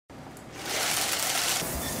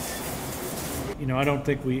I don't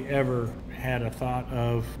think we ever had a thought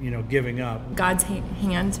of, giving up. God's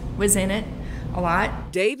hand was in it a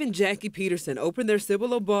lot. Dave and Jackie Peterson opened their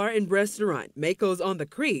Cibolo bar and restaurant, Mako's on the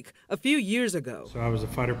Creek, a few years ago. So I was a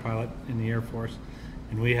fighter pilot in the Air Force,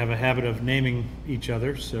 and we have a habit of naming each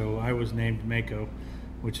other. So I was named Mako,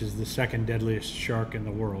 which is the second deadliest shark in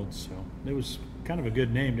the world. So it was kind of a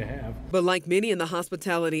good name to have. But like many in the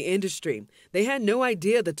hospitality industry, they had no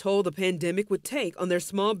idea the toll the pandemic would take on their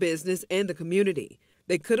small business and the community.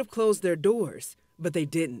 They could have closed their doors, but they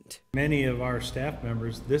didn't. Many of our staff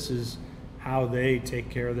members, this is how they take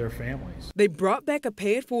care of their families. They brought back a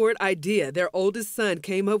pay-it-forward idea their oldest son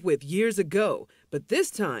came up with years ago. But this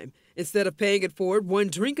time, instead of paying it forward one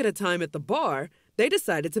drink at a time at the bar, they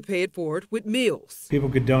decided to pay it forward with meals. People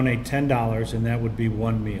could donate $10 and that would be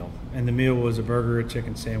one meal. And the meal was a burger, a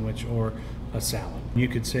chicken sandwich, or a salad. You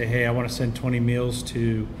could say, hey, I want to send 20 meals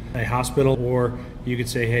to a hospital, or you could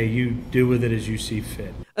say, hey, you do with it as you see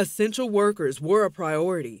fit. Essential workers were a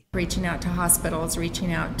priority. Reaching out to hospitals,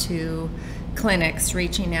 reaching out to clinics,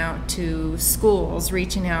 reaching out to schools,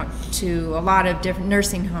 reaching out to a lot of different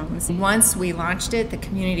nursing homes. Once we launched it, the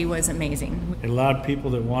community was amazing. It allowed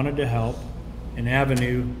people that wanted to help an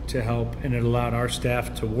avenue to help, and it allowed our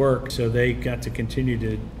staff to work, so they got to continue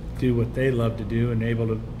to do what they love to do and able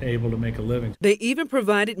to make a living. They even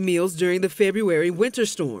provided meals during the February winter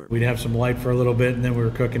storm. We'd have some light for a little bit, and then we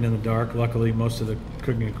were cooking in the dark. Luckily, most of the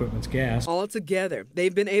cooking equipment's gas. Altogether,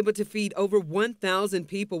 they've been able to feed over 1,000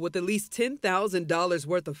 people with at least $10,000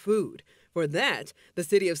 worth of food. For that, the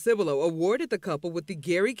city of Cibolo awarded the couple with the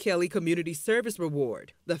Gary Kelly Community Service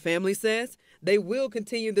Reward. The family says they will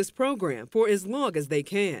continue this program for as long as they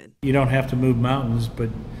can. You don't have to move mountains, but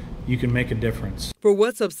you can make a difference. For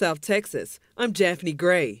What's Up South Texas, I'm Japhanie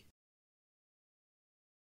Gray.